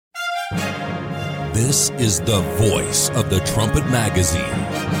This is the voice of the Trumpet Magazine.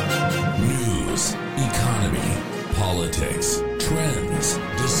 News, economy, politics, trends,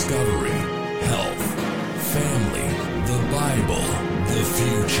 discovery, health, family, the Bible, the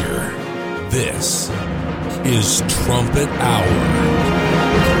future. This is Trumpet Hour.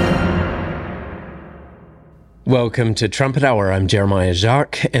 Welcome to Trumpet Hour. I'm Jeremiah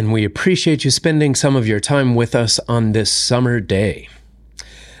Jacques, and we appreciate you spending some of your time with us on this summer day.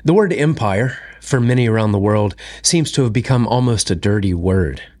 The word empire, for many around the world, seems to have become almost a dirty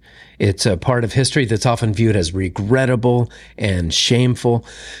word. It's a part of history that's often viewed as regrettable and shameful.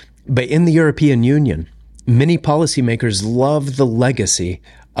 But in the European Union, many policymakers love the legacy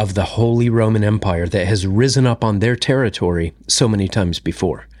of the Holy Roman Empire that has risen up on their territory so many times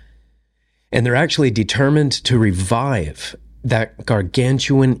before. And they're actually determined to revive that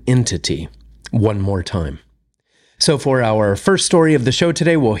gargantuan entity one more time. So for our first story of the show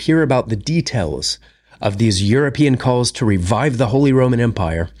today, we'll hear about the details of these European calls to revive the Holy Roman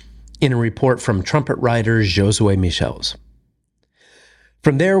Empire in a report from trumpet writer Josué Michels.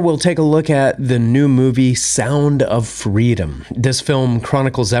 From there, we'll take a look at the new movie Sound of Freedom. This film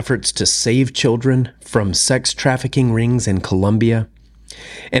chronicles efforts to save children from sex trafficking rings in Colombia.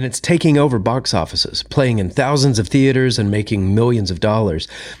 And it's taking over box offices, playing in thousands of theaters and making millions of dollars.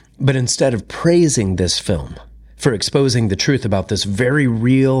 But instead of praising this film for exposing the truth about this very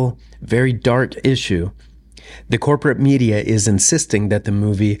real, very dark issue, the corporate media is insisting that the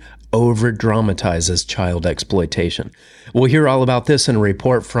movie over-dramatizes child exploitation. We'll hear all about this in a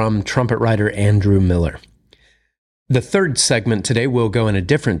report from trumpet writer Andrew Miller. The third segment today will go in a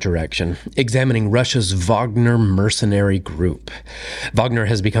different direction, examining Russia's Wagner mercenary group. Wagner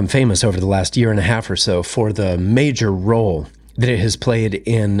has become famous over the last year and a half or so for the major role that it has played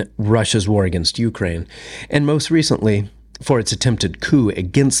in Russia's war against Ukraine, and most recently for its attempted coup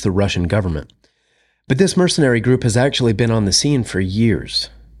against the Russian government. But this mercenary group has actually been on the scene for years,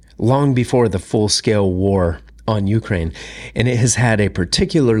 long before the full-scale war on Ukraine, and it has had a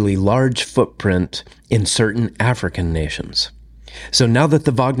particularly large footprint in certain African nations. So now that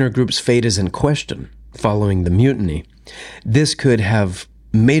the Wagner Group's fate is in question following the mutiny, this could have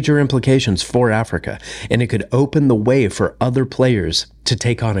major implications for Africa, and it could open the way for other players to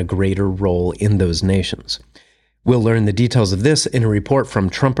take on a greater role in those nations. We'll learn the details of this in a report from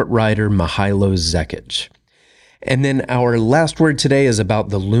trumpet writer Mihailo Zekic. And then our last word today is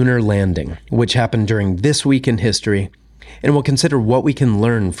about the lunar landing, which happened during this week in history, and we'll consider what we can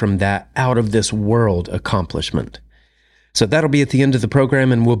learn from that out-of-this-world accomplishment. So that'll be at the end of the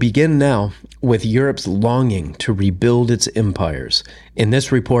program, and we'll begin now with Europe's longing to rebuild its empires, in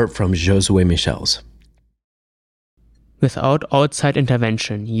this report from Josué Michels. Without outside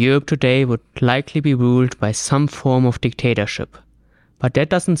intervention, Europe today would likely be ruled by some form of dictatorship. But that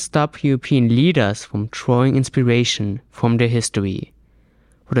doesn't stop European leaders from drawing inspiration from their history.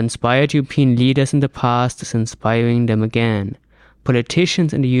 What inspired European leaders in the past is inspiring them again.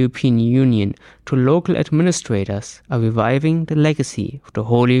 Politicians in the European Union to local administrators are reviving the legacy of the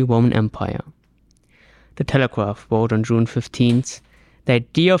Holy Roman Empire. The Telegraph wrote on June 15th, "The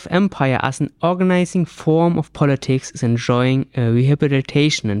idea of empire as an organizing form of politics is enjoying a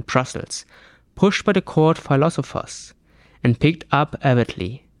rehabilitation in Brussels, pushed by the court philosophers, and picked up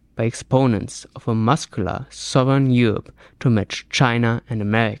avidly by exponents of a muscular, sovereign Europe to match China and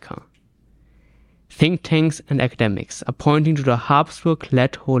America." Think tanks and academics are pointing to the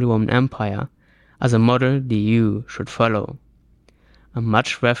Habsburg-led Holy Roman Empire as a model the EU should follow. A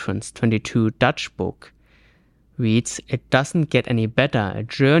much-referenced 22 Dutch book reads, "It doesn't get any better, a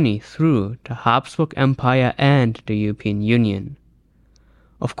journey through the Habsburg Empire and the European Union."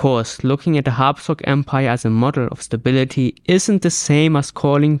 Of course, looking at the Habsburg Empire as a model of stability isn't the same as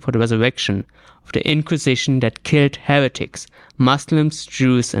calling for the resurrection of the Inquisition that killed heretics, Muslims,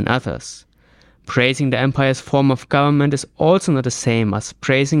 Jews, and others. Praising the empire's form of government is also not the same as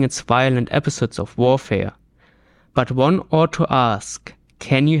praising its violent episodes of warfare. But one ought to ask,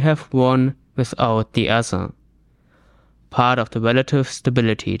 can you have one without the other? Part of the relative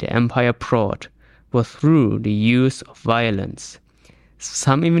stability the empire brought was through the use of violence.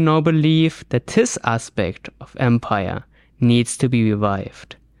 Some even now believe that this aspect of empire needs to be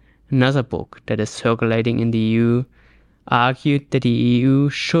revived. Another book that is circulating in the EU argued that the EU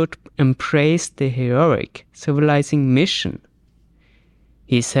should embrace the heroic civilizing mission.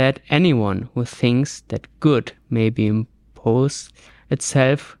 He said anyone who thinks that good may be imposed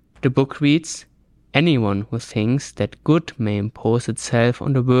itself, the book reads, anyone who thinks that good may impose itself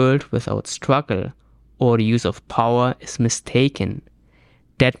on the world without struggle or the use of power is mistaken.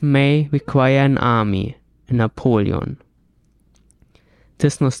 That may require an army, a Napoleon.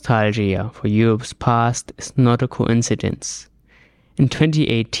 this nostalgia for Europe's past is not a coincidence. In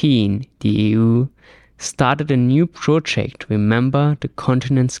 2018, the EU started a new project to remember the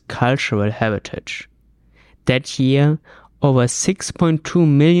continent's cultural heritage. That year, over 6.2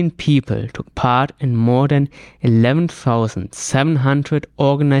 million people took part in more than 11,700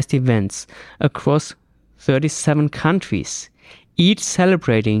 organized events across 37 countries, each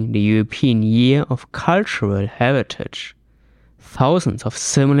celebrating the European Year of Cultural Heritage. Thousands of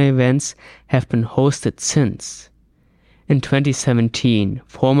similar events have been hosted since. In 2017,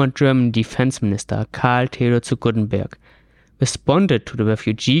 former German Defense Minister Karl Theodor zu Guttenberg responded to the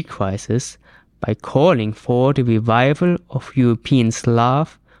refugee crisis by calling for the revival of Europeans'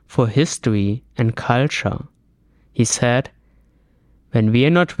 love for history and culture. He said, "When we are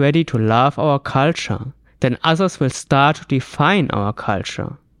not ready to love our culture, then others will start to define our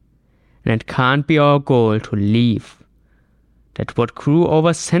culture. And it can't be our goal to leave that what grew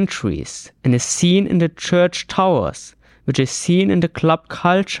over centuries and is seen in the church towers, which is seen in the club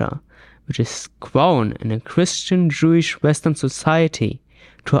culture, which is grown in a Christian Jewish Western society,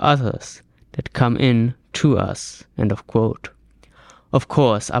 to others that come in to us." End of quote. Of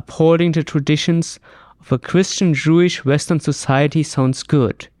course, upholding the traditions of a Christian Jewish Western society sounds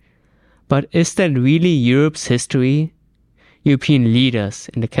good. But is that really Europe's history? European leaders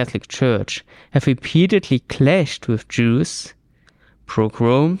in the Catholic Church have repeatedly clashed with Jews.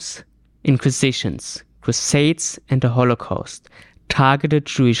 Pogroms, inquisitions, crusades, and the Holocaust targeted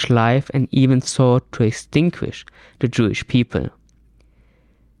Jewish life and even sought to extinguish the Jewish people.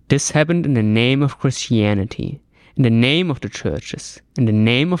 This happened in the name of Christianity, in the name of the churches, in the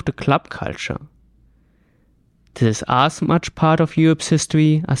name of the club culture. This is as much part of Europe's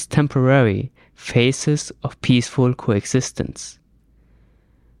history as temporary phases of peaceful coexistence.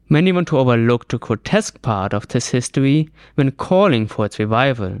 Many want to overlook the grotesque part of this history when calling for its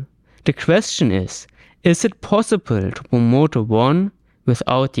revival. The question is it possible to promote the one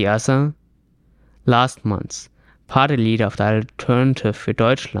without the other? Last month, party leader of the Alternative für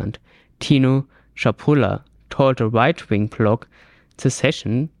Deutschland, Tino Schapula, told the right-wing blog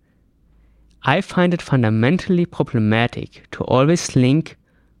Secession, "I find it fundamentally problematic to always link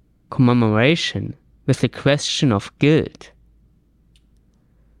commemoration with the question of guilt."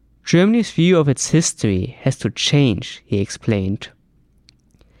 Germany's view of its history has to change, he explained.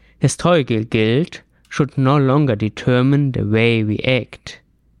 Historical guilt should no longer determine the way we act.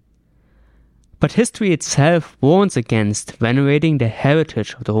 But history itself warns against venerating the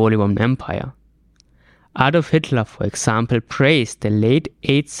heritage of the Holy Roman Empire. Adolf Hitler, for example, praised the late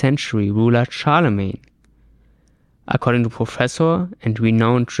 8th century ruler Charlemagne. According to professor and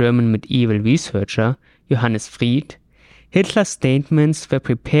renowned German medieval researcher Johannes Fried, Hitler's statements were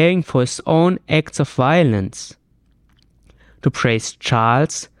preparing for his own acts of violence. To praise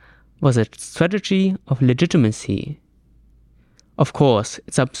Charles was a strategy of legitimacy. Of course,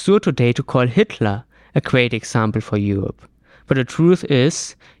 it's absurd today to call Hitler a great example for Europe. But the truth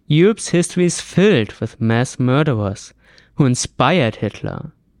is, Europe's history is filled with mass murderers who inspired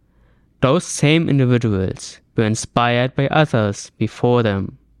Hitler. Those same individuals were inspired by others before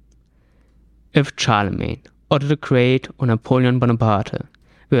them. If Charlemagne, Otto the Great, or Napoleon Bonaparte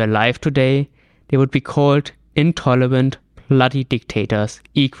were alive today, they would be called intolerant, bloody dictators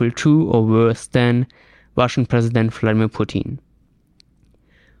equal to or worse than Russian President Vladimir Putin.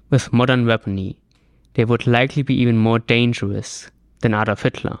 With modern weaponry, they would likely be even more dangerous than Adolf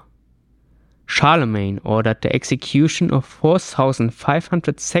Hitler. Charlemagne ordered the execution of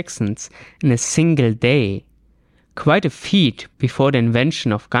 4,500 Saxons in a single day, quite a feat before the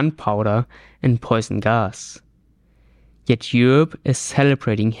invention of gunpowder and poison gas. Yet Europe is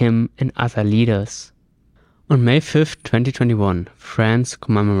celebrating him and other leaders. On May 5, 2021, France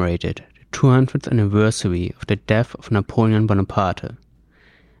commemorated the 200th anniversary of the death of Napoleon Bonaparte.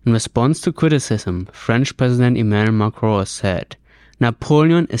 In response to criticism, French President Emmanuel Macron said,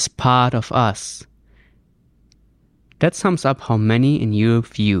 "Napoleon is part of us." That sums up how many in Europe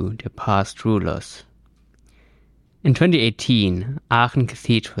view their past rulers. In 2018, Aachen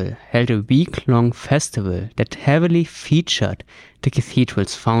Cathedral held a week-long festival that heavily featured the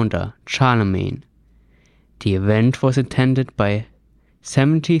cathedral's founder, Charlemagne. The event was attended by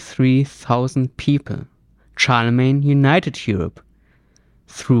 73,000 people. Charlemagne united Europe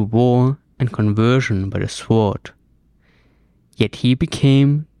through war and conversion by the sword. Yet he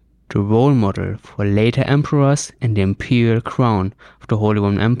became the role model for later emperors, and the imperial crown of the Holy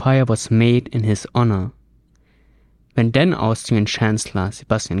Roman Empire was made in his honor. When then Austrian Chancellor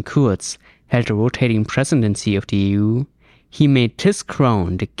Sebastian Kurz held the rotating presidency of the EU, he made this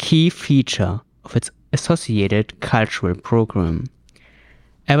crown the key feature of its associated cultural program.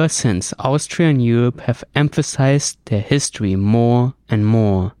 Ever since, Austria and Europe have emphasized their history more and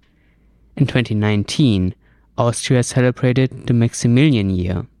more. In 2019, Austria celebrated the Maximilian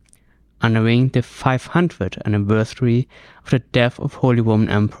Year, honoring the 500th anniversary of the death of Holy Roman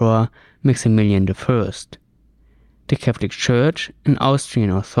Emperor Maximilian I. The Catholic Church and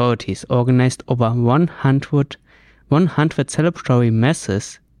Austrian authorities organized over 100 celebratory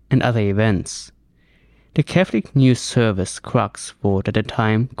masses and other events. The Catholic news service Crux wrote at the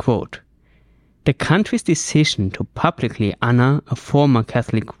time, quote, "The country's decision to publicly honor a former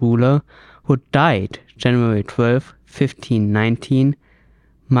Catholic ruler who died January 12, 1519,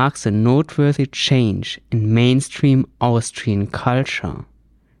 marks a noteworthy change in mainstream Austrian culture,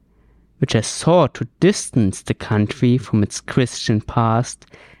 which has sought to distance the country from its Christian past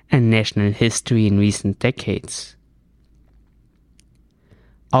and national history in recent decades."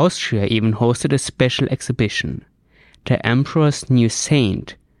 Austria even hosted a special exhibition, The Emperor's New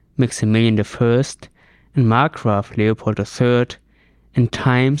Saint, Maximilian I, and Markgraf Leopold III in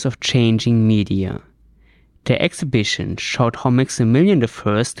Times of Changing Media. The exhibition showed how Maximilian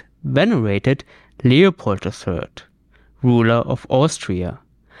I venerated Leopold III, ruler of Austria.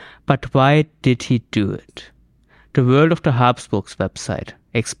 But why did he do it? The World of the Habsburgs website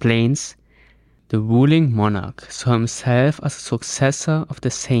explains, the ruling monarch saw himself as a successor of the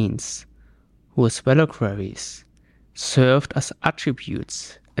saints, whose reliquaries served as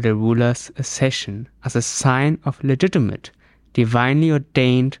attributes at the ruler's accession as a sign of legitimate, divinely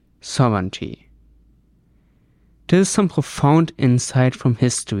ordained sovereignty. This is some profound insight from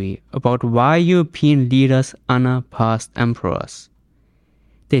history about why European leaders honor past emperors.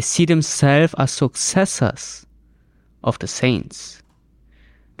 They see themselves as successors of the saints.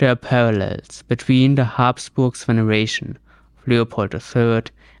 There are parallels between the Habsburgs' veneration of Leopold III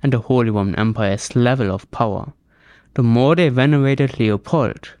and the Holy Roman Empire's level of power. The more they venerated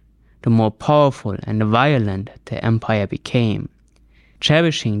Leopold, the more powerful and violent the empire became.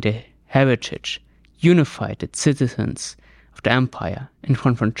 Cherishing the heritage unified its citizens of the empire in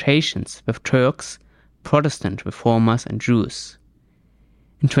confrontations with Turks, Protestant reformers, and Jews.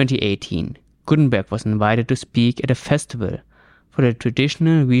 In 2018, Gutenberg was invited to speak at a festival for the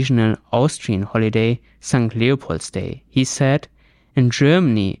traditional regional Austrian holiday St. Leopold's Day. He said, "In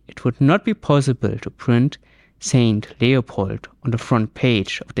Germany, it would not be possible to print Saint Leopold on the front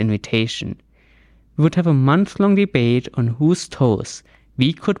page of the invitation. We would have a month-long debate on whose toes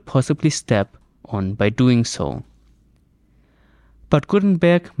we could possibly step on by doing so." But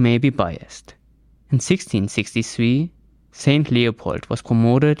Gutenberg may be biased. In 1663, Saint Leopold was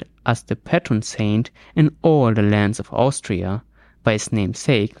promoted as the patron saint in all the lands of Austria by his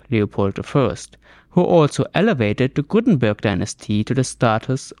namesake Leopold I, who also elevated the Gutenberg dynasty to the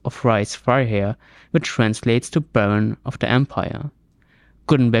status of Reichsfreiherr, which translates to Baron of the Empire.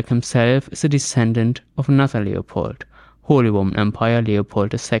 Gutenberg himself is a descendant of another Leopold, Holy Roman Empire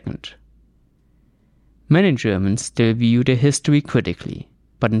Leopold II. Many Germans still view their history critically,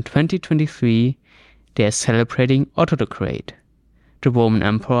 but in 2023 they are celebrating Otto the Great. The Roman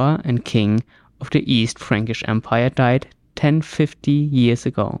Emperor and King of the East Frankish Empire died 1050 years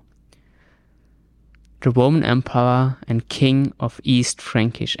ago. The Roman Emperor and King of East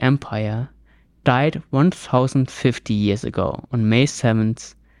Frankish Empire died 1050 years ago on May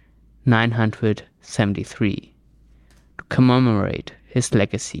 7th, 973. To commemorate his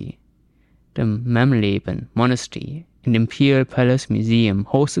legacy, the Memleben Monastery and Imperial Palace Museum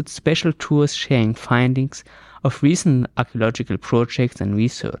hosted special tours sharing findings of recent archaeological projects and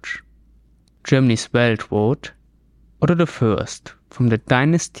research. Germany's Welt wrote, Otto I, from the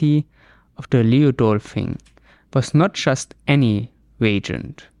dynasty of the Liudolfing, was not just any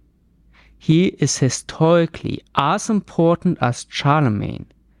regent. He is historically as important as Charlemagne.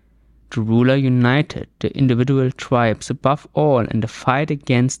 The ruler united the individual tribes above all in the fight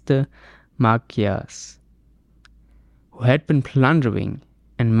against the Magyars, who had been plundering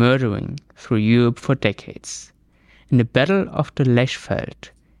and murdering through Europe for decades. In the Battle of the Lechfeld,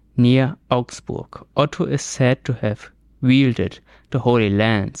 near Augsburg, Otto is said to have wielded the Holy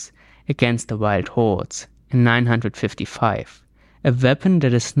Lance against the wild hordes in 955, a weapon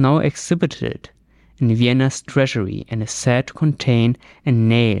that is now exhibited in Vienna's treasury and is said to contain a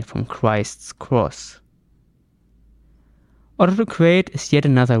nail from Christ's cross. Otto the Great is yet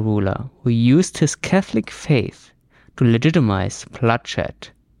another ruler who used his Catholic faith to legitimize bloodshed.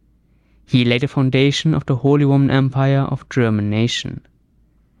 He laid the foundation of the Holy Roman Empire of German nation.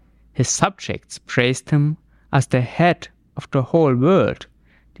 His subjects praised him as the head of the whole world,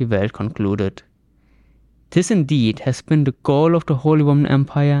 the Welt concluded. This indeed has been the goal of the Holy Roman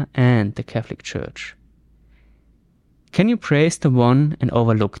Empire and the Catholic Church. Can you praise the one and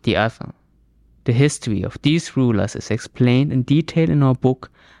overlook the other? The history of these rulers is explained in detail in our book,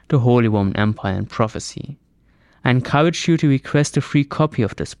 The Holy Roman Empire and Prophecy. I encourage you to request a free copy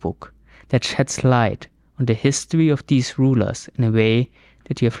of this book that sheds light on the history of these rulers in a way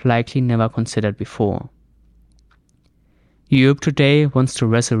that you have likely never considered before. Europe today wants to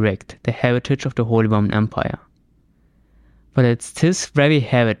resurrect the heritage of the Holy Roman Empire. But it's this very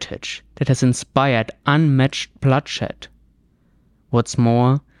heritage that has inspired unmatched bloodshed. What's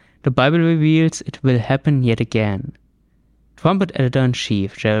more, the Bible reveals it will happen yet again. Trumpet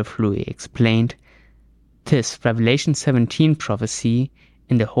Editor-in-Chief Gerald Fleury explained this Revelation 17 prophecy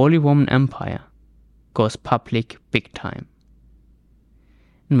in the Holy Roman Empire goes public big time.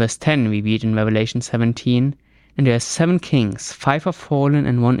 In verse 10 we read in Revelation 17, "And there are 7 kings, 5 are fallen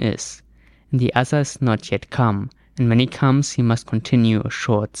and 1 is, and the other is not yet come, and when he comes he must continue a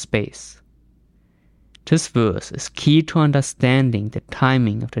short space." This verse is key to understanding the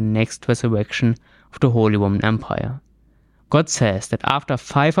timing of the next resurrection of the Holy Roman Empire. God says that after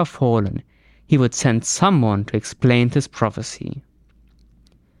 5 are fallen, he would send someone to explain this prophecy.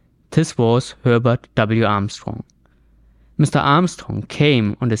 This was Herbert W. Armstrong. Mr. Armstrong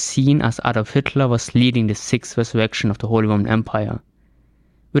came on the scene as Adolf Hitler was leading the 6th resurrection of the Holy Roman Empire,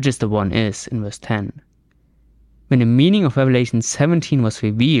 which is the 1 is in verse 10. When the meaning of Revelation 17 was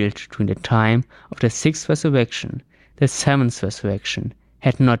revealed during the time of the 6th resurrection, the 7th resurrection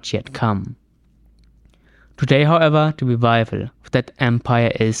had not yet come. Today, however, the revival of that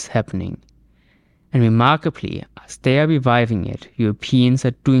empire is happening. And remarkably, as they are reviving it, Europeans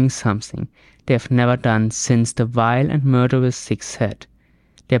are doing something they have never done since the vile and murderous 6th had.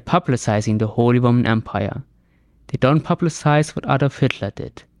 They are publicizing the Holy Roman Empire. They don't publicize what Adolf Hitler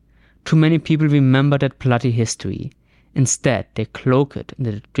did. Too many people remember that bloody history. Instead, they cloak it in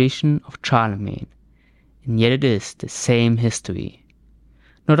the tradition of Charlemagne. And yet it is the same history.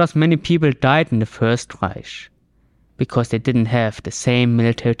 Not as many people died in the First Reich, because they didn't have the same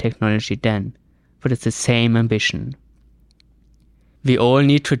military technology then, but it's the same ambition. We all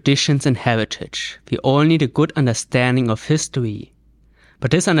need traditions and heritage. We all need a good understanding of history.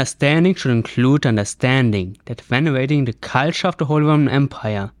 But this understanding should include understanding that venerating the culture of the Holy Roman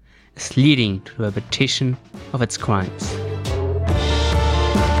Empire is leading to the repetition of its crimes.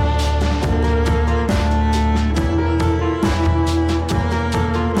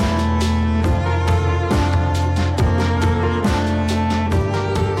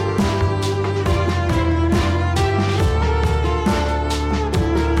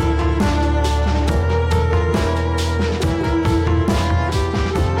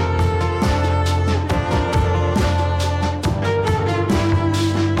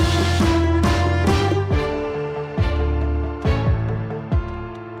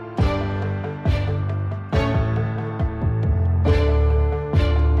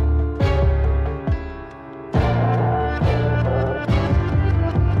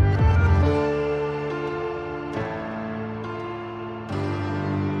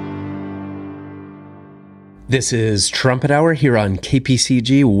 This is Trumpet Hour here on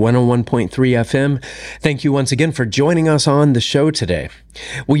KPCG 101.3 FM. Thank you once again for joining us on the show today.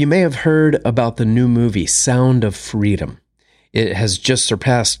 Well, you may have heard about the new movie, Sound of Freedom. It has just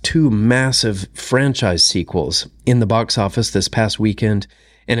surpassed 2 massive franchise sequels in the box office this past weekend,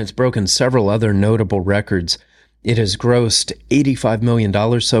 and it's broken several other notable records. It has grossed $85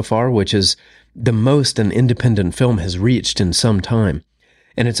 million so far, which is the most an independent film has reached in some time.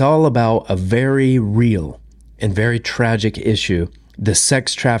 And it's all about a very real and very tragic issue, the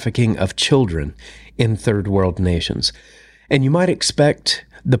sex trafficking of children in third world nations. And you might expect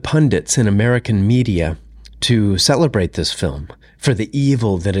the pundits in American media to celebrate this film for the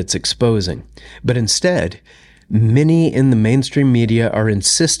evil that it's exposing. But instead, many in the mainstream media are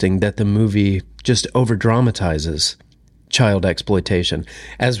insisting that the movie just over-dramatizes child exploitation,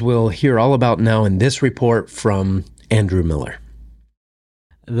 as we'll hear all about now in this report from Andrew Miller.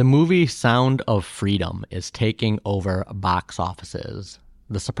 The movie Sound of Freedom is taking over box offices.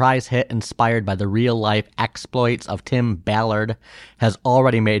 The surprise hit, inspired by the real-life exploits of Tim Ballard, has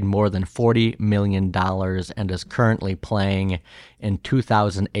already made more than $40 million and is currently playing in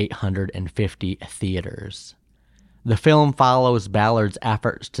 2,850 theaters. The film follows Ballard's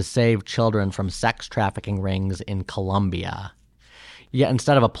efforts to save children from sex trafficking rings in Colombia. Yet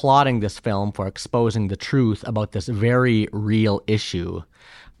instead of applauding this film for exposing the truth about this very real issue,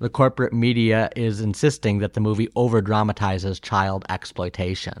 the corporate media is insisting that the movie over-dramatizes child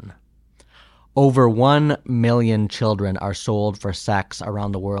exploitation. Over 1 million children are sold for sex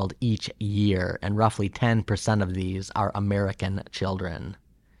around the world each year, and roughly 10% of these are American children.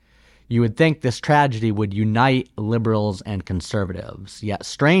 You would think this tragedy would unite liberals and conservatives. Yet,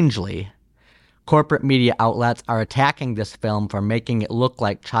 strangely, corporate media outlets are attacking this film for making it look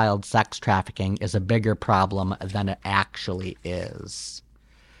like child sex trafficking is a bigger problem than it actually is.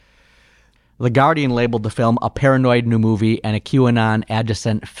 The Guardian labeled the film a paranoid new movie and a QAnon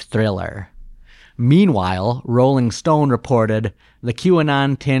adjacent thriller. Meanwhile, Rolling Stone reported the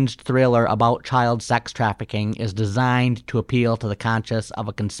QAnon-tinged thriller about child sex trafficking is designed to appeal to the conscience of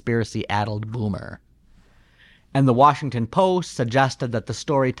a conspiracy-addled boomer. And the Washington Post suggested that the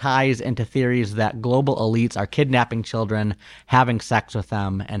story ties into theories that global elites are kidnapping children, having sex with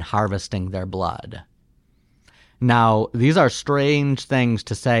them, and harvesting their blood. Now, these are strange things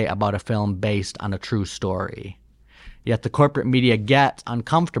to say about a film based on a true story. Yet the corporate media gets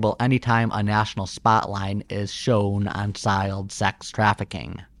uncomfortable anytime a national spotlight is shown on child sex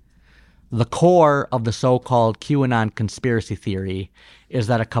trafficking. The core of the so-called QAnon conspiracy theory is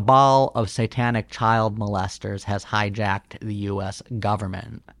that a cabal of satanic child molesters has hijacked the U.S.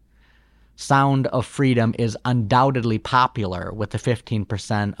 government. Sound of Freedom is undoubtedly popular with the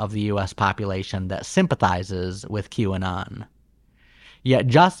 15% of the U.S. population that sympathizes with QAnon. Yet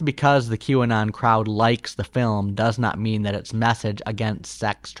just because the QAnon crowd likes the film does not mean that its message against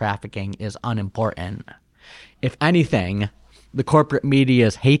sex trafficking is unimportant. If anything, the corporate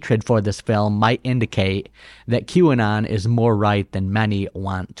media's hatred for this film might indicate that QAnon is more right than many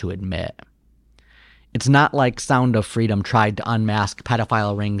want to admit. It's not like Sound of Freedom tried to unmask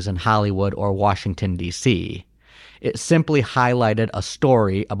pedophile rings in Hollywood or Washington, D.C. It simply highlighted a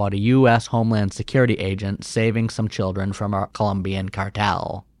story about a U.S. Homeland Security agent saving some children from a Colombian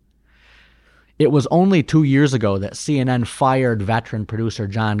cartel. It was only 2 years ago that CNN fired veteran producer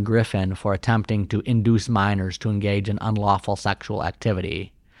John Griffin for attempting to induce minors to engage in unlawful sexual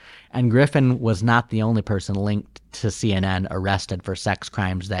activity. And Griffin was not the only person linked to CNN arrested for sex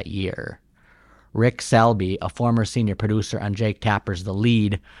crimes that year. Rick Selby, a former senior producer on Jake Tapper's The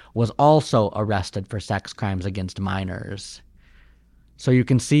Lead, was also arrested for sex crimes against minors. So you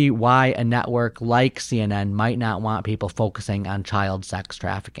can see why a network like CNN might not want people focusing on child sex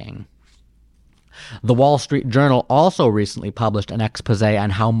trafficking. The Wall Street Journal also recently published an expose on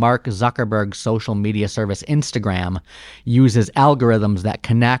how Mark Zuckerberg's social media service Instagram uses algorithms that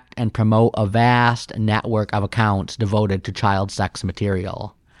connect and promote a vast network of accounts devoted to child sex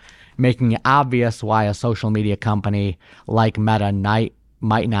material, making it obvious why a social media company like Meta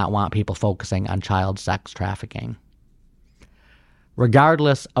might not want people focusing on child sex trafficking.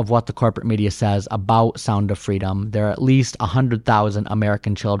 Regardless of what the corporate media says about Sound of Freedom, there are at least 100,000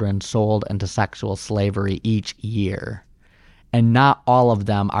 American children sold into sexual slavery each year. And not all of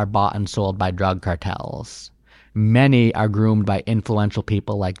them are bought and sold by drug cartels. Many are groomed by influential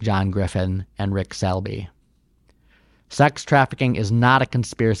people like John Griffin and Rick Selby. Sex trafficking is not a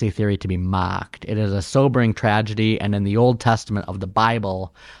conspiracy theory to be mocked. It is a sobering tragedy, and in the Old Testament of the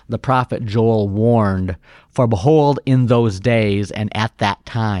Bible, the prophet Joel warned, "For behold, in those days and at that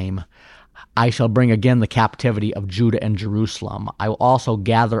time, I shall bring again the captivity of Judah and Jerusalem. I will also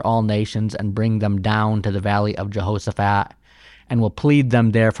gather all nations and bring them down to the valley of Jehoshaphat, and will plead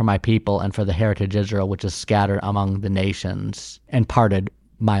them there for my people and for the heritage Israel, which is scattered among the nations, and parted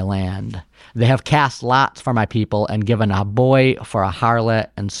my land. They have cast lots for my people, and given a boy for a harlot,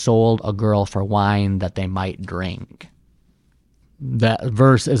 and sold a girl for wine that they might drink." That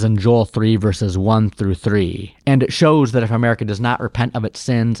verse is in Joel 3, verses 1 through 3. And it shows that if America does not repent of its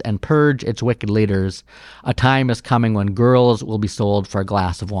sins and purge its wicked leaders, a time is coming when girls will be sold for a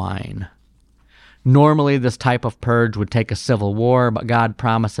glass of wine. Normally, this type of purge would take a civil war, but God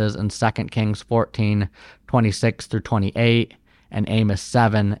promises in 2 Kings 14, 26 through 28, and Amos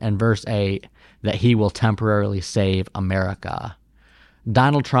 7 and verse 8 that he will temporarily save America.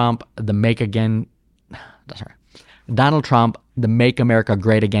 Donald Trump, the Make America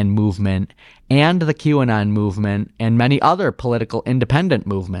Great Again movement, and the QAnon movement, and many other political independent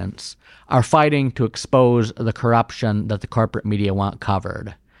movements are fighting to expose the corruption that the corporate media want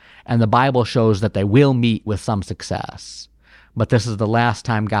covered. And the Bible shows that they will meet with some success. But this is the last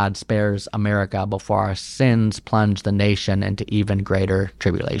time God spares America before our sins plunge the nation into even greater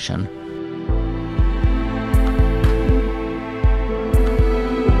tribulation.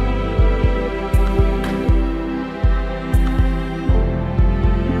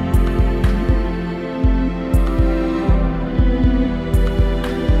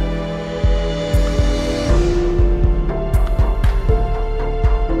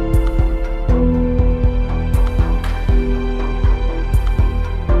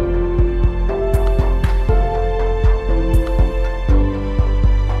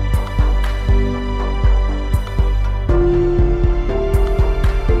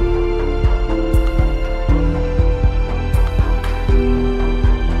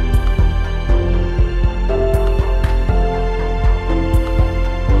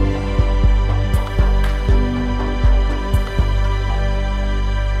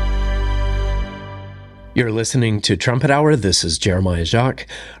 listening to Trumpet Hour. This is Jeremiah Jacques.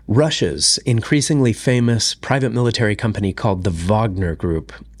 Russia's increasingly famous private military company called the Wagner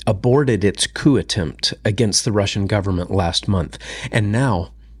Group aborted its coup attempt against the Russian government last month. And now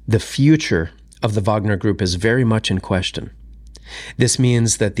the future of the Wagner Group is very much in question. This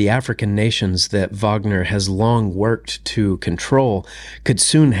means that the African nations that Wagner has long worked to control could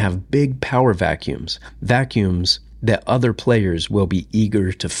soon have big power vacuums that other players will be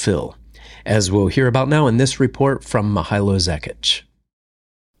eager to fill, as we'll hear about now in this report from Mihailo Zekic.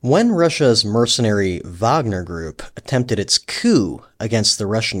 When Russia's mercenary Wagner Group attempted its coup against the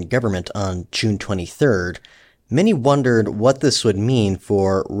Russian government on June 23rd, many wondered what this would mean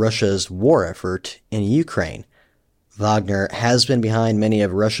for Russia's war effort in Ukraine. Wagner has been behind many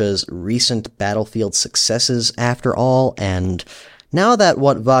of Russia's recent battlefield successes after all, and now that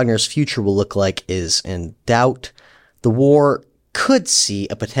what Wagner's future will look like is in doubt, the war could see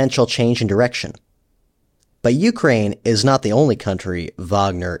a potential change in direction. But Ukraine is not the only country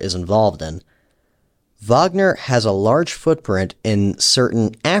Wagner is involved in. Wagner has a large footprint in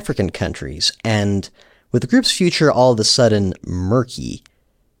certain African countries, and with the group's future all of a sudden murky,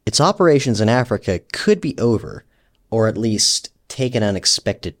 its operations in Africa could be over, or at least take an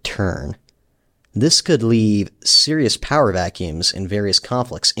unexpected turn. This could leave serious power vacuums in various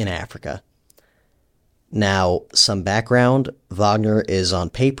conflicts in Africa. Now, some background. Wagner is on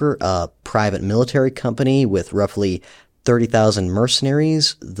paper a private military company with roughly 30,000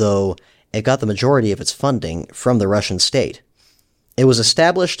 mercenaries, though it got the majority of its funding from the Russian state. It was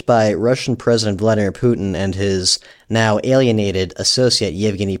established by Russian President Vladimir Putin and his now alienated associate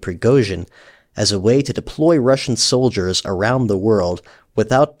Yevgeny Prigozhin as a way to deploy Russian soldiers around the world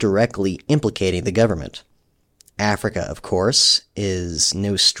without directly implicating the government. Africa, of course, is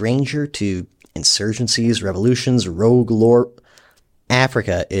no stranger to insurgencies, revolutions, rogue lore.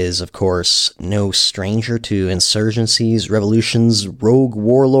 Africa is, of course, no stranger to insurgencies, revolutions, rogue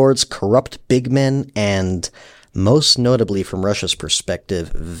warlords, corrupt big men, and, most notably from Russia's perspective,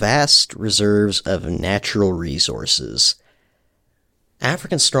 vast reserves of natural resources.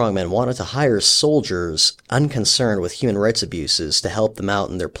 African strongmen wanted to hire soldiers unconcerned with human rights abuses to help them out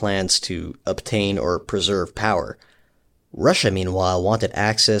in their plans to obtain or preserve power. Russia, meanwhile, wanted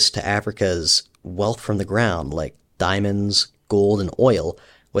access to Africa's wealth from the ground, like diamonds, gold, and oil,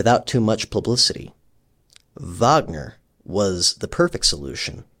 without too much publicity. Wagner was the perfect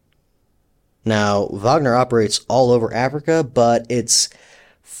solution. Now, Wagner operates all over Africa, but its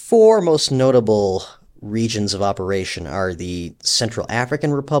four most notable regions of operation are the Central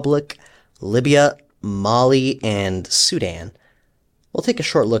African Republic, Libya, Mali, and Sudan. We'll take a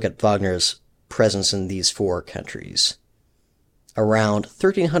short look at Wagner's presence in these four countries. Around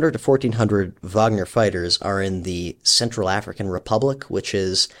 1,300 to 1,400 Wagner fighters are in the Central African Republic, which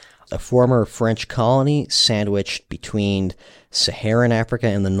is a former French colony sandwiched between Saharan Africa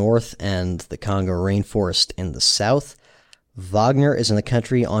in the north and the Congo rainforest in the south. Wagner is in the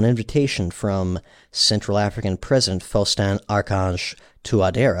country on invitation from Central African President Faustin Archange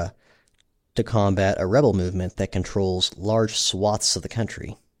Touadera to combat a rebel movement that controls large swaths of the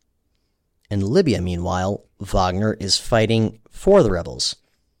country. In Libya, meanwhile, Wagner is fighting for the rebels.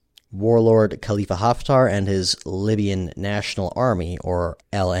 Warlord Khalifa Haftar and his Libyan National Army, or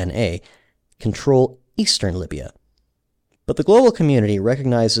LNA, control eastern Libya. But the global community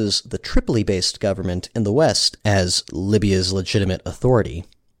recognizes the Tripoli-based government in the west as Libya's legitimate authority.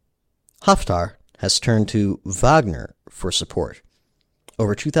 Haftar has turned to Wagner for support.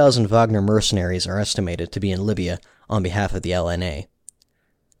 Over 2,000 Wagner mercenaries are estimated to be in Libya on behalf of the LNA.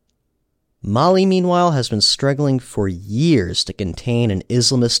 Mali, meanwhile, has been struggling for years to contain an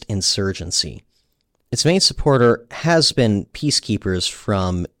Islamist insurgency. Its main supporter has been peacekeepers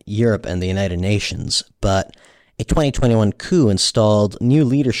from Europe and the United Nations, but a 2021 coup installed new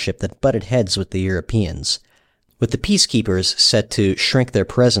leadership that butted heads with the Europeans. With the peacekeepers set to shrink their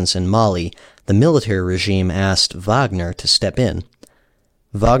presence in Mali, the military regime asked Wagner to step in.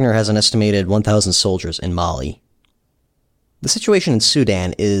 Wagner has an estimated 1,000 soldiers in Mali. The situation in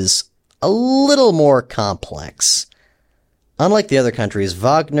Sudan is a little more complex. Unlike the other countries,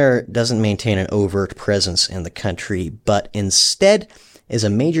 Wagner doesn't maintain an overt presence in the country, but instead is a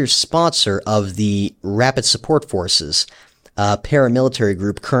major sponsor of the Rapid Support Forces, a paramilitary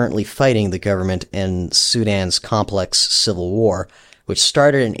group currently fighting the government in Sudan's complex civil war, which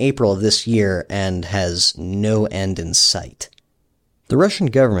started in April of this year and has no end in sight. The Russian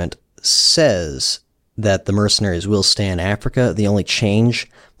government says that the mercenaries will stay in Africa. The only change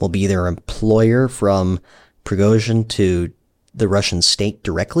will be their employer from Prigozhin to the Russian state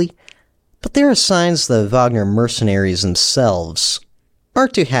directly. But there are signs the Wagner mercenaries themselves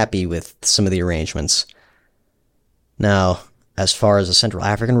aren't too happy with some of the arrangements. Now, as far as the Central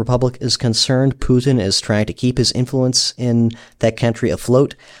African Republic is concerned, Putin is trying to keep his influence in that country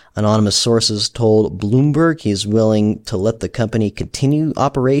afloat. Anonymous sources told Bloomberg he's willing to let the company continue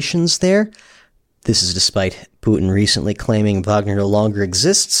operations there. This is despite Putin recently claiming Wagner no longer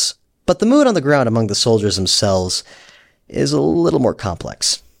exists, but the mood on the ground among the soldiers themselves is a little more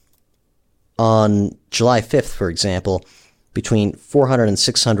complex. On July 5th, for example, between 400 and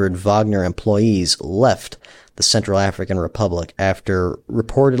 600 Wagner employees left the Central African Republic after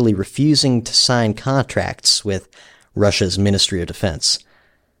reportedly refusing to sign contracts with Russia's Ministry of Defense.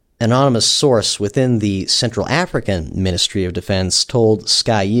 An anonymous source within the Central African Ministry of Defense told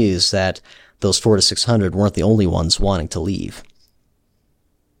Sky News that those 400 to 600 weren't the only ones wanting to leave.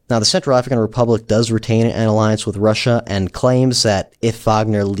 Now, the Central African Republic does retain an alliance with Russia and claims that if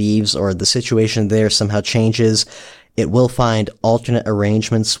Wagner leaves or the situation there somehow changes, it will find alternate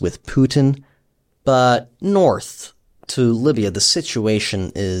arrangements with Putin. But north to Libya, the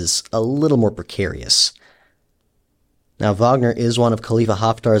situation is a little more precarious. Now, Wagner is one of Khalifa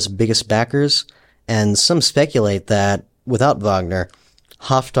Haftar's biggest backers, and some speculate that without Wagner,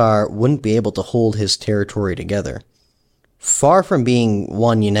 Haftar wouldn't be able to hold his territory together. Far from being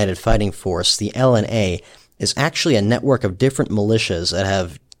one united fighting force, the LNA is actually a network of different militias that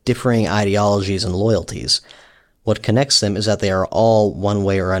have differing ideologies and loyalties. What connects them is that they are all, one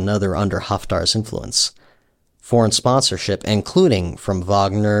way or another, under Haftar's influence. Foreign sponsorship, including from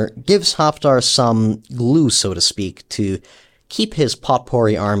Wagner, gives Haftar some glue, so to speak, to keep his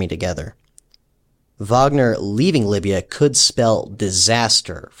potpourri army together. Wagner leaving Libya could spell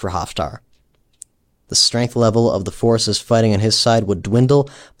disaster for Haftar. The strength level of the forces fighting on his side would dwindle,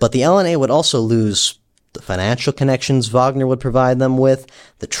 but the LNA would also lose the financial connections Wagner would provide them with,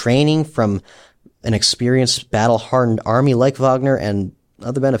 the training from an experienced, battle-hardened army like Wagner, and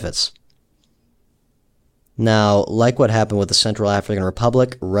other benefits. Now, like what happened with the Central African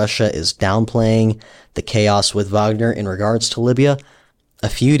Republic, Russia is downplaying the chaos with Wagner in regards to Libya. A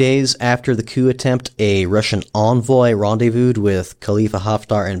few days after the coup attempt, a Russian envoy rendezvoused with Khalifa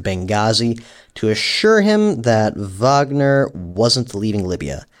Haftar in Benghazi to assure him that Wagner wasn't leaving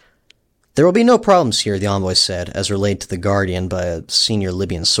Libya. There will be no problems here, the envoy said, as relayed to The Guardian by a senior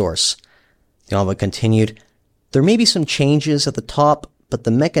Libyan source. The envoy continued, "There may be some changes at the top, but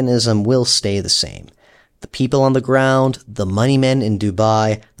the mechanism will stay the same. The people on the ground, the money men in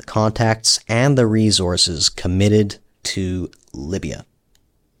Dubai, the contacts, and the resources committed to Libya."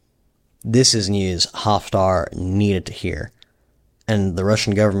 This is news Haftar needed to hear. And the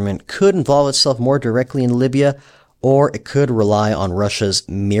Russian government could involve itself more directly in Libya, or it could rely on Russia's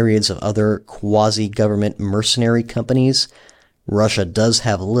myriads of other quasi-government mercenary companies. Russia does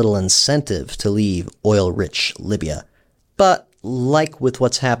have little incentive to leave oil-rich Libya. But like with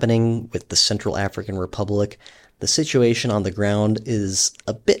what's happening with the Central African Republic, the situation on the ground is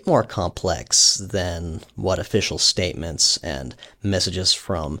a bit more complex than what official statements and messages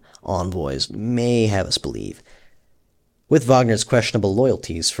from envoys may have us believe. With Wagner's questionable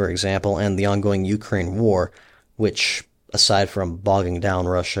loyalties, for example, and the ongoing Ukraine war, which, aside from bogging down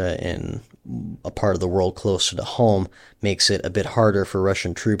Russia in a part of the world closer to home, makes it a bit harder for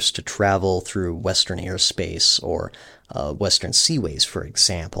Russian troops to travel through Western airspace or Western seaways, for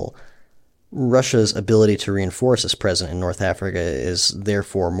example. Russia's ability to reinforce its presence in North Africa is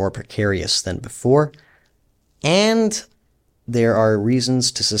therefore more precarious than before, and there are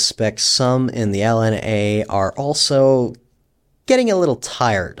reasons to suspect some in the LNA are also getting a little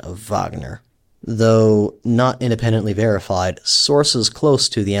tired of Wagner. Though not independently verified, sources close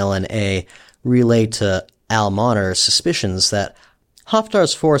to the LNA relay to Al-Manar suspicions that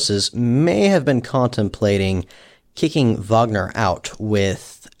Haftar's forces may have been contemplating kicking Wagner out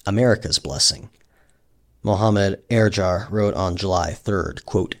with America's blessing. Mohammed Erjar wrote on July 3rd,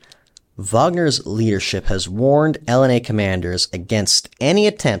 quote, "Wagner's leadership has warned LNA commanders against any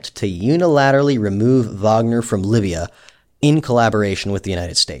attempt to unilaterally remove Wagner from Libya in collaboration with the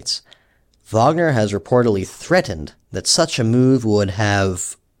United States. Wagner has reportedly threatened that such a move would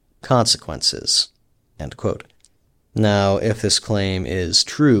have consequences." End quote. Now, if this claim is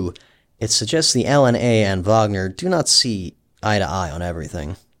true, it suggests the LNA and Wagner do not see eye to eye on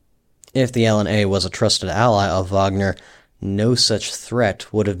everything. If the LNA was a trusted ally of Wagner, no such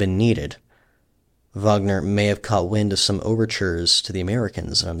threat would have been needed. Wagner may have caught wind of some overtures to the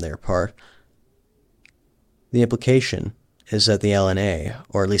Americans on their part. The implication is that the LNA,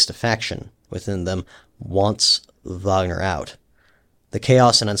 or at least a faction within them, wants Wagner out. The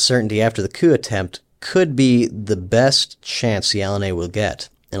chaos and uncertainty after the coup attempt could be the best chance the LNA will get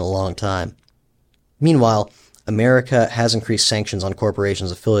in a long time. Meanwhile, America has increased sanctions on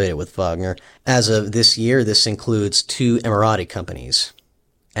corporations affiliated with Wagner. As of this year, this includes 2 Emirati companies.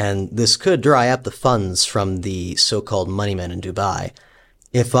 And this could dry up the funds from the so-called moneymen in Dubai.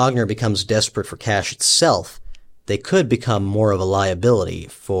 If Wagner becomes desperate for cash itself, they could become more of a liability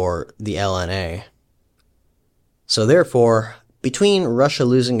for the LNA. So therefore, between Russia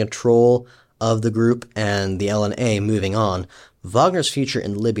losing control of the group and the LNA moving on, Wagner's future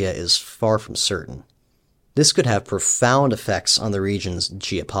in Libya is far from certain. This could have profound effects on the region's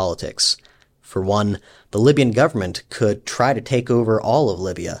geopolitics. For one, the Libyan government could try to take over all of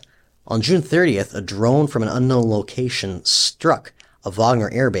Libya. On June 30th, a drone from an unknown location struck a Wagner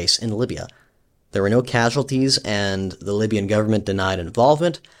airbase in Libya. There were no casualties, and the Libyan government denied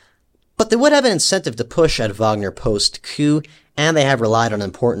involvement, but they would have an incentive to push at Wagner post-coup, and they have relied on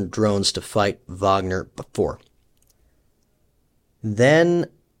important drones to fight Wagner before. Then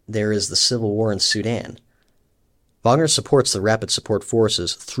there is the civil war in Sudan. Wagner supports the Rapid Support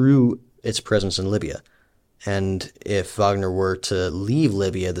Forces through its presence in Libya, and if Wagner were to leave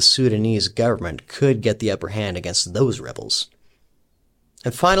Libya, the Sudanese government could get the upper hand against those rebels.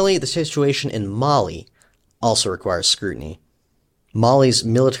 And finally, the situation in Mali also requires scrutiny. Mali's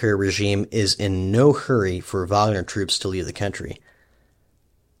military regime is in no hurry for Wagner troops to leave the country.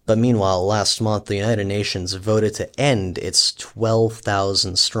 But meanwhile, last month, the United Nations voted to end its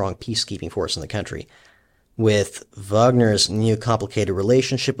 12,000-strong peacekeeping force in the country. With Wagner's new complicated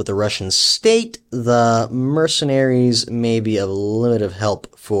relationship with the Russian state, the mercenaries may be of limited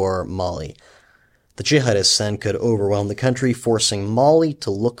help for Mali. The jihadists then could overwhelm the country, forcing Mali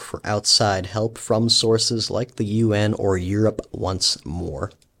to look for outside help from sources like the UN or Europe once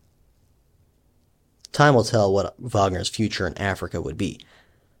more. Time will tell what Wagner's future in Africa would be.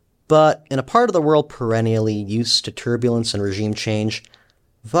 But in a part of the world perennially used to turbulence and regime change,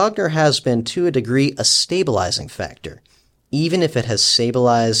 Wagner has been, to a degree, a stabilizing factor, even if it has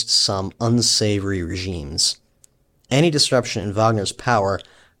stabilized some unsavory regimes. Any disruption in Wagner's power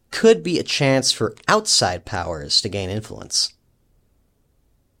could be a chance for outside powers to gain influence.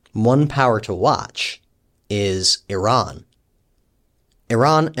 One power to watch is Iran.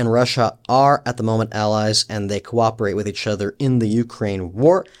 Iran and Russia are at the moment allies, and they cooperate with each other in the Ukraine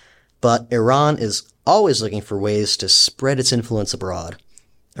war, but Iran is always looking for ways to spread its influence abroad.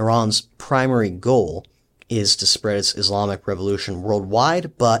 Iran's primary goal is to spread its Islamic revolution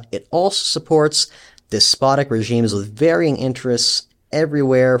worldwide, but it also supports despotic regimes with varying interests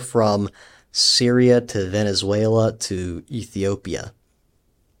everywhere from Syria to Venezuela to Ethiopia.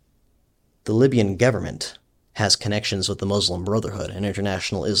 The Libyan government has connections with the Muslim Brotherhood, an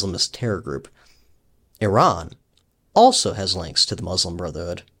international Islamist terror group. Iran also has links to the Muslim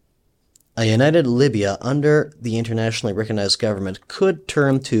Brotherhood. A united Libya under the internationally recognized government could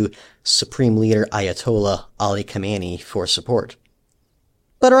turn to Supreme Leader Ayatollah Ali Khamenei for support.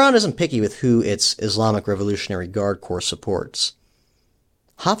 But Iran isn't picky with who its Islamic Revolutionary Guard Corps supports.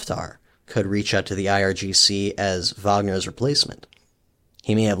 Haftar could reach out to the IRGC as Wagner's replacement.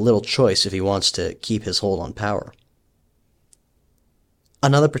 He may have little choice if he wants to keep his hold on power.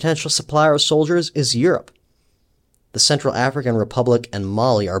 Another potential supplier of soldiers is Europe. The Central African Republic and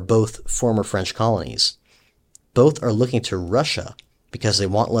Mali are both former French colonies. Both are looking to Russia because they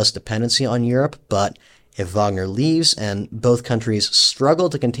want less dependency on Europe, but if Wagner leaves and both countries struggle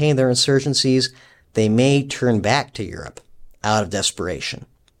to contain their insurgencies, they may turn back to Europe out of desperation.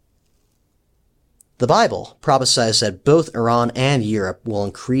 The Bible prophesies that both Iran and Europe will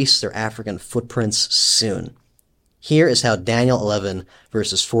increase their African footprints soon. Here is how Daniel 11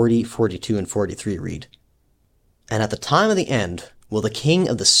 verses 40, 42, and 43 read. And at the time of the end will the king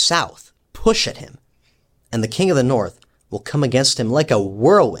of the south push at him, and the king of the north will come against him like a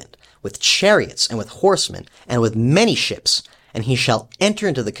whirlwind, with chariots and with horsemen, and with many ships, and he shall enter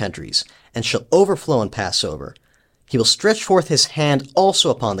into the countries, and shall overflow and pass over. He will stretch forth his hand also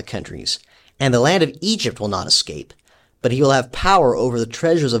upon the countries, and the land of Egypt will not escape, but he will have power over the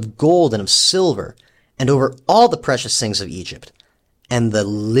treasures of gold and of silver, and over all the precious things of Egypt, and the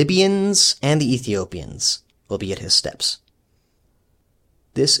Libyans and the Ethiopians will be at his steps.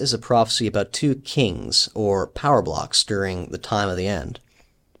 This is a prophecy about two kings, or power blocks, during the time of the end.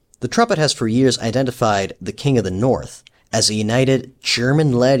 The trumpet has for years identified the king of the north as a united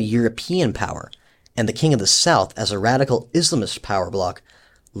German-led European power, and the king of the south as a radical Islamist power bloc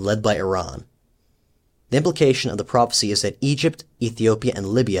led by Iran. The implication of the prophecy is that Egypt, Ethiopia, and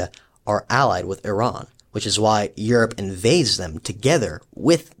Libya are allied with Iran, which is why Europe invades them together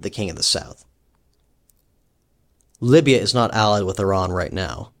with the king of the south. Libya is not allied with Iran right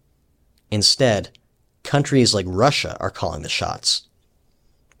now. Instead, countries like Russia are calling the shots.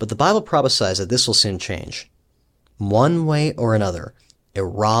 But the Bible prophesies that this will soon change. One way or another,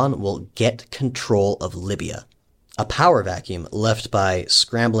 Iran will get control of Libya. A power vacuum left by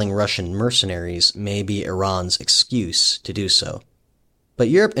scrambling Russian mercenaries may be Iran's excuse to do so. But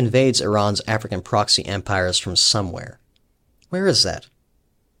Europe invades Iran's African proxy empires from somewhere. Where is that?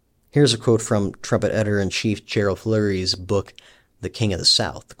 Here's a quote from Trumpet Editor-in-Chief Gerald Fleury's book, The King of the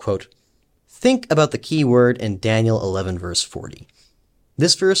South. Quote, "Think about the key word in Daniel 11 verse 40.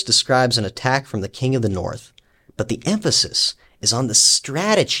 This verse describes an attack from the King of the North, but the emphasis is on the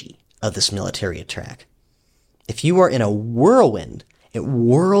strategy of this military attack. If you are in a whirlwind, it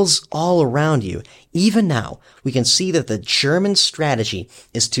whirls all around you. Even now, we can see that the German strategy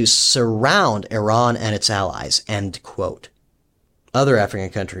is to surround Iran and its allies." End quote. Other African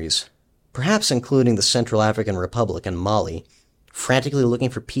countries, perhaps including the Central African Republic and Mali, frantically looking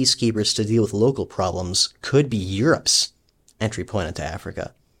for peacekeepers to deal with local problems, could be Europe's entry point into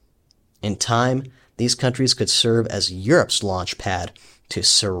Africa. In time, these countries could serve as Europe's launch pad to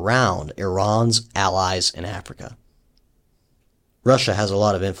surround Iran's allies in Africa. Russia has a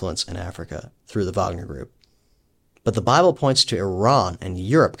lot of influence in Africa through the Wagner Group, but the Bible points to Iran and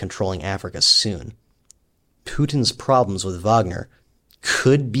Europe controlling Africa soon. Putin's problems with Wagner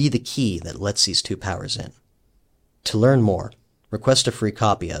could be the key that lets these two powers in. To learn more, request a free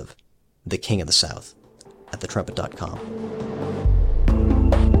copy of The King of the South at thetrumpet.com.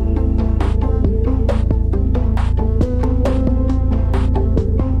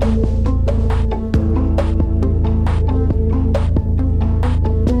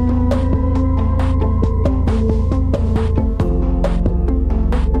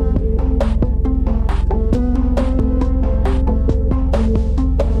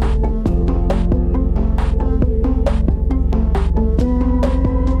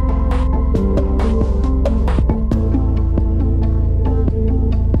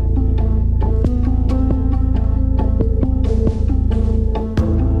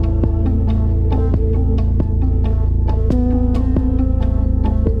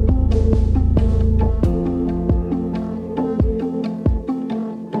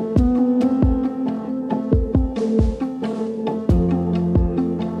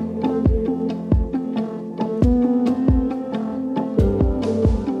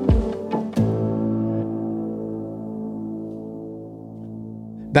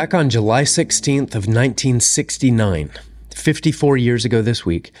 Back on July 16th of 1969, 54 years ago this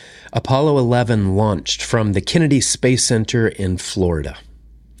week, Apollo 11 launched from the Kennedy Space Center in Florida.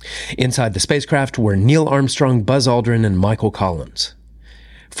 Inside the spacecraft were Neil Armstrong, Buzz Aldrin, and Michael Collins.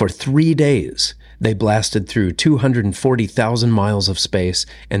 For 3 days, they blasted through 240,000 miles of space,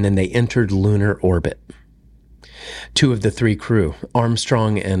 and then they entered lunar orbit. Two of the three crew,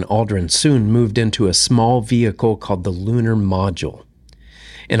 Armstrong and Aldrin, soon moved into a small vehicle called the Lunar Module.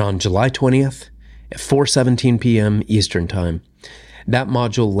 And on July 20th, at 4:17 p.m. Eastern Time, that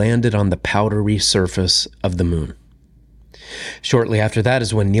module landed on the powdery surface of the moon. Shortly after that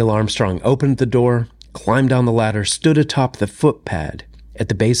is when Neil Armstrong opened the door, climbed down the ladder, stood atop the footpad at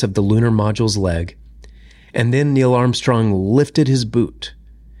the base of the lunar module's leg, and then Neil Armstrong lifted his boot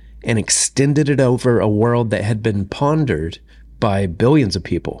and extended it over a world that had been pondered by billions of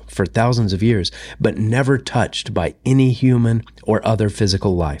people for thousands of years, but never touched by any human or other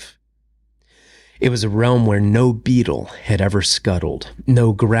physical life. It was a realm where no beetle had ever scuttled,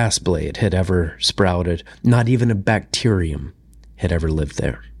 no grass blade had ever sprouted, not even a bacterium had ever lived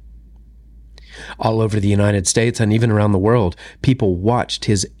there. All over the United States and even around the world, people watched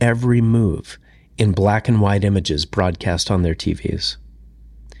his every move in black and white images broadcast on their TVs.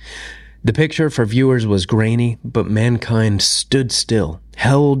 The picture for viewers was grainy, but mankind stood still,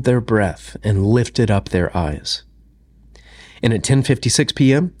 held their breath, and lifted up their eyes. And at 10:56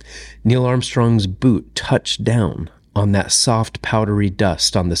 p.m., Neil Armstrong's boot touched down on that soft, powdery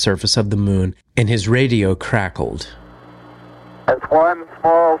dust on the surface of the moon, and his radio crackled. It's one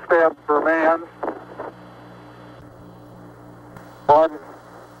small step for man, one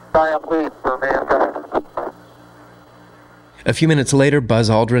giant leap for mankind. A few minutes later,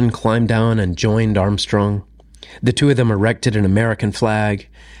 Buzz Aldrin climbed down and joined Armstrong. The two of them erected an American flag.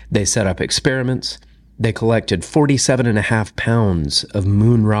 They set up experiments. They collected 47.5 pounds of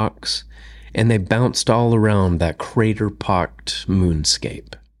moon rocks, and they bounced all around that crater-pocked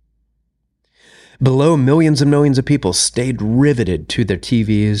moonscape. Below, millions and millions of people stayed riveted to their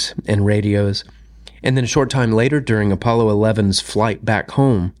TVs and radios, and then a short time later, during Apollo 11's flight back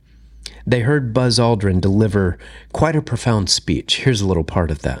home, they heard Buzz Aldrin deliver quite a profound speech. Here's a little part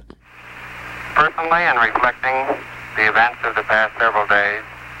of that. Personally, in reflecting the events of the past several days,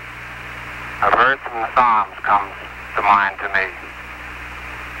 a verse from the Psalms comes to mind to me.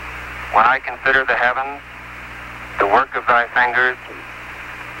 When I consider the heavens, the work of thy fingers,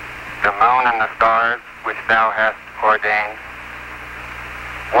 the moon and the stars which thou hast ordained.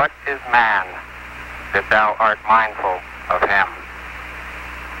 What is man that thou art mindful of him?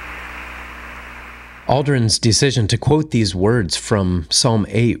 Aldrin's decision to quote these words from Psalm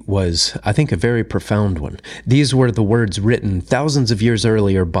 8 was, I think, a very profound one. These were the words written thousands of years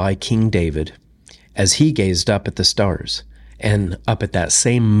earlier by King David as he gazed up at the stars and up at that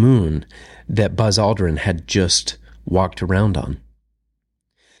same moon that Buzz Aldrin had just walked around on.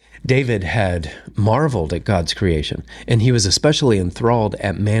 David had marveled at God's creation, and he was especially enthralled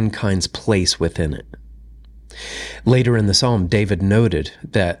at mankind's place within it. Later in the psalm, David noted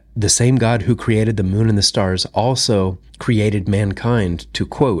that the same God who created the moon and the stars also created mankind to,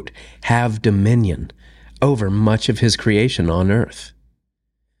 quote, have dominion over much of his creation on earth.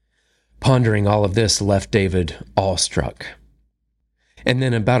 Pondering all of this left David awestruck. And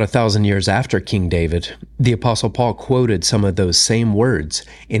then about 1,000 years after King David, the Apostle Paul quoted some of those same words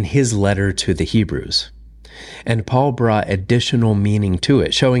in his letter to the Hebrews. And Paul brought additional meaning to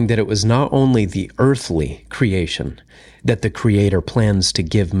it, showing that it was not only the earthly creation that the Creator plans to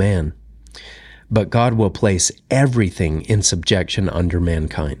give man, but God will place everything in subjection under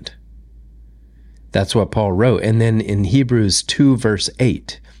mankind. That's what Paul wrote. And then in Hebrews 2, verse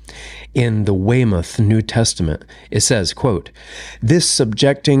 8, in the Weymouth New Testament, it says, quote, this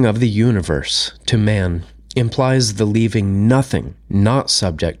subjecting of the universe to man implies the leaving nothing not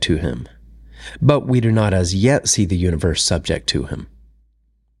subject to him. But we do not as yet see the universe subject to him.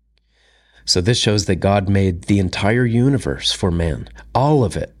 So this shows that God made the entire universe for man. All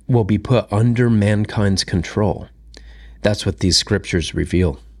of it will be put under mankind's control. That's what these scriptures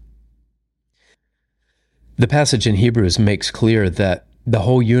reveal. The passage in Hebrews makes clear that the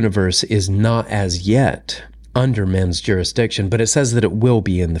whole universe is not as yet under man's jurisdiction, but it says that it will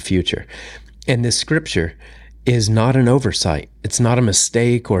be in the future. And this scripture is not an oversight. It's not a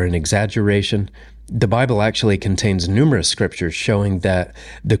mistake or an exaggeration. The Bible actually contains numerous scriptures showing that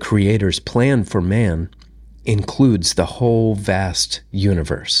the Creator's plan for man includes the whole vast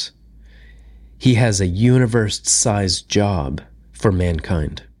universe. He has a universe-sized job for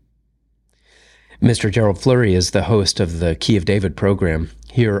mankind. Mr. Gerald Fleury is the host of the Key of David program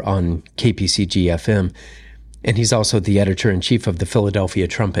here on KPCG-FM, and he's also the editor-in-chief of the Philadelphia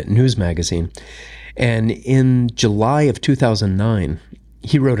Trumpet News magazine. And in July of 2009,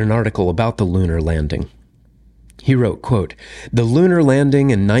 he wrote an article about the lunar landing. He wrote, quote, the lunar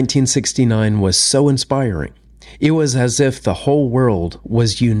landing in 1969 was so inspiring. It was as if the whole world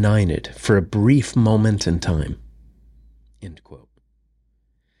was united for a brief moment in time. End quote.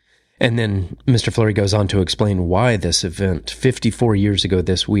 And then Mr. Fleury goes on to explain why this event, 54 years ago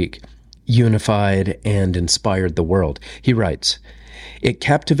this week, unified and inspired the world. He writes, it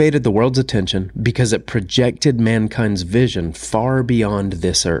captivated the world's attention because it projected mankind's vision far beyond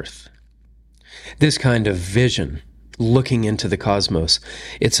this earth. This kind of vision, looking into the cosmos,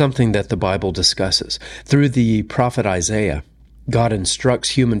 it's something that the Bible discusses. Through the prophet Isaiah, God instructs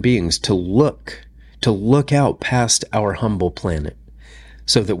human beings to look out past our humble planet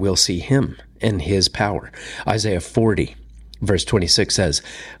so that we'll see Him and His power. Isaiah 40, verse 26 says,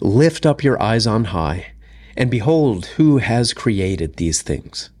 lift up your eyes on high, and behold, who has created these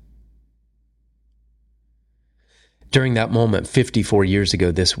things? During that moment, 54 years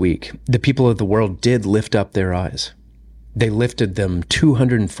ago this week, the people of the world did lift up their eyes. They lifted them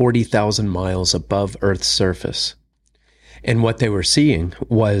 240,000 miles above Earth's surface. And what they were seeing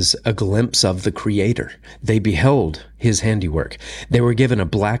was a glimpse of the Creator. They beheld His handiwork. They were given a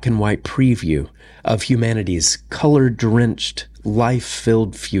black and white preview of humanity's color-drenched,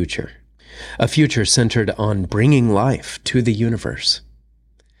 life-filled future. A future centered on bringing life to the universe.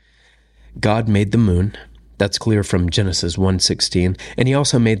 God made the moon. That's clear from Genesis 1:16. And He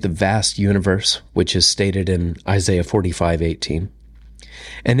also made the vast universe, which is stated in Isaiah 45:18.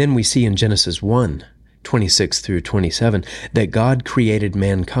 And then we see in Genesis 1:26 through 27 that God created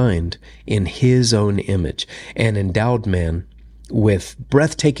mankind in His own image and endowed man with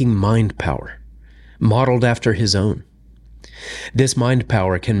breathtaking mind power, modeled after His own. This mind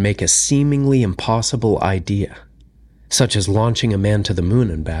power can make a seemingly impossible idea, such as launching a man to the moon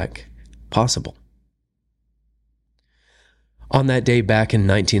and back, possible. On that day back in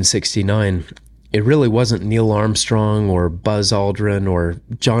 1969, it really wasn't Neil Armstrong or Buzz Aldrin or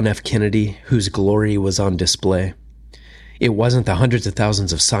John F. Kennedy whose glory was on display. It wasn't the hundreds of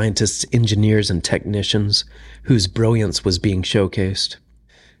thousands of scientists, engineers, and technicians whose brilliance was being showcased.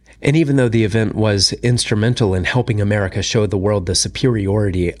 And even though the event was instrumental in helping America show the world the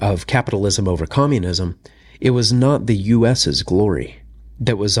superiority of capitalism over communism, it was not the U.S.'s glory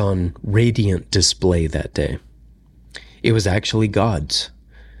that was on radiant display that day. It was actually God's.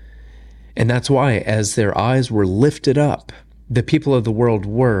 And that's why, as their eyes were lifted up, the people of the world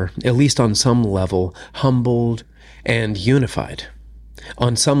were, at least on some level, humbled and unified.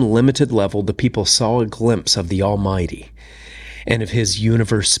 On some limited level, the people saw a glimpse of the Almighty and of His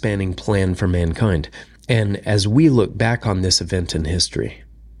universe-spanning plan for mankind. And as we look back on this event in history,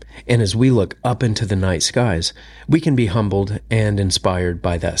 and as we look up into the night skies, we can be humbled and inspired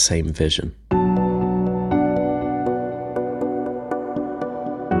by that same vision.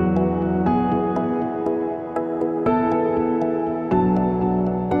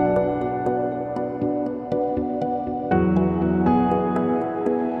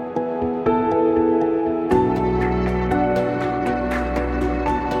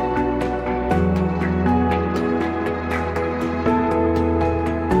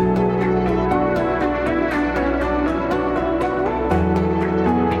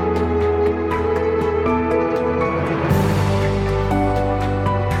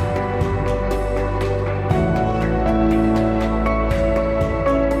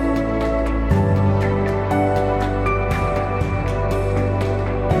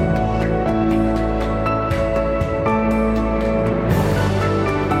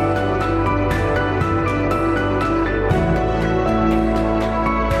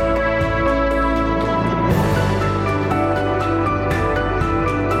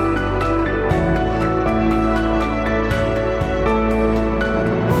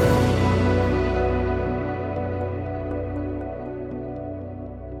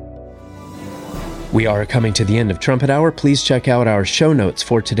 We are coming to the end of Trumpet Hour. Please check out our show notes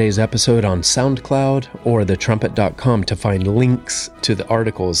for today's episode on SoundCloud or thetrumpet.com to find links to the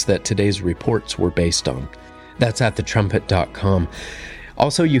articles that today's reports were based on. That's at thetrumpet.com.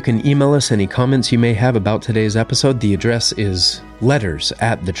 Also, you can email us any comments you may have about today's episode. The address is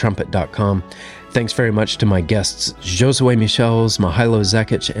letters@thetrumpet.com. Thanks very much to my guests, Josue Michels, Mihailo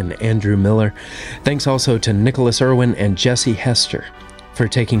Zekic, and Andrew Miller. Thanks also to Nicholas Irwin and Jesse Hester for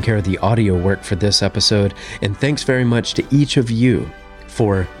taking care of the audio work for this episode. And thanks very much to each of you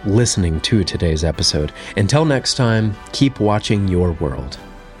for listening to today's episode. Until next time, keep watching your world.